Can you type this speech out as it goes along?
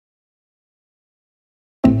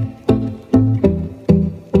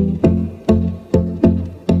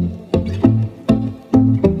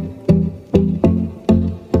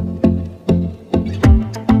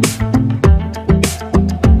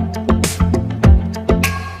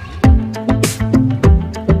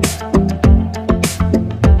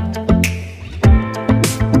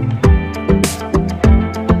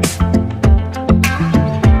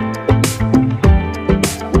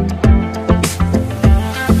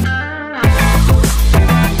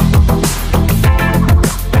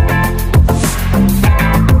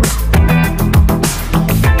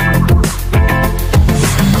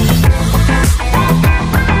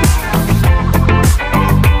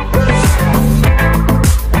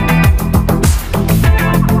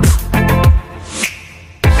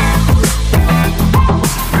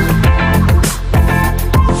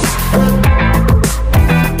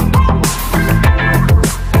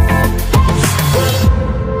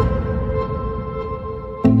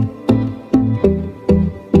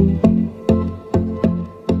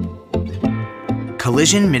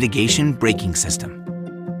collision mitigation braking system.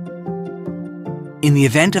 In the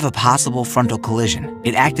event of a possible frontal collision,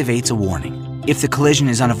 it activates a warning. If the collision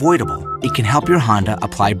is unavoidable, it can help your Honda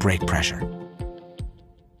apply brake pressure.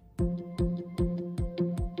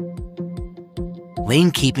 Lane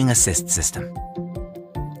keeping assist system.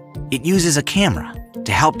 It uses a camera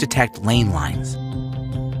to help detect lane lines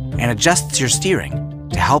and adjusts your steering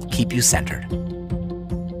to help keep you centered.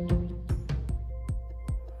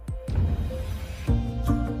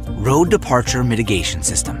 Road departure mitigation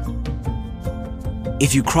system.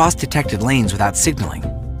 If you cross detected lanes without signaling,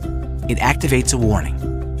 it activates a warning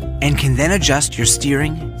and can then adjust your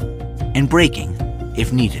steering and braking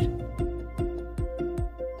if needed.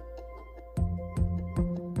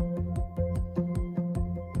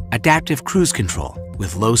 Adaptive cruise control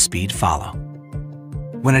with low-speed follow.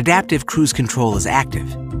 When adaptive cruise control is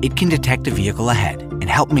active, it can detect a vehicle ahead and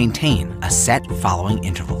help maintain a set following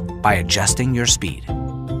interval by adjusting your speed.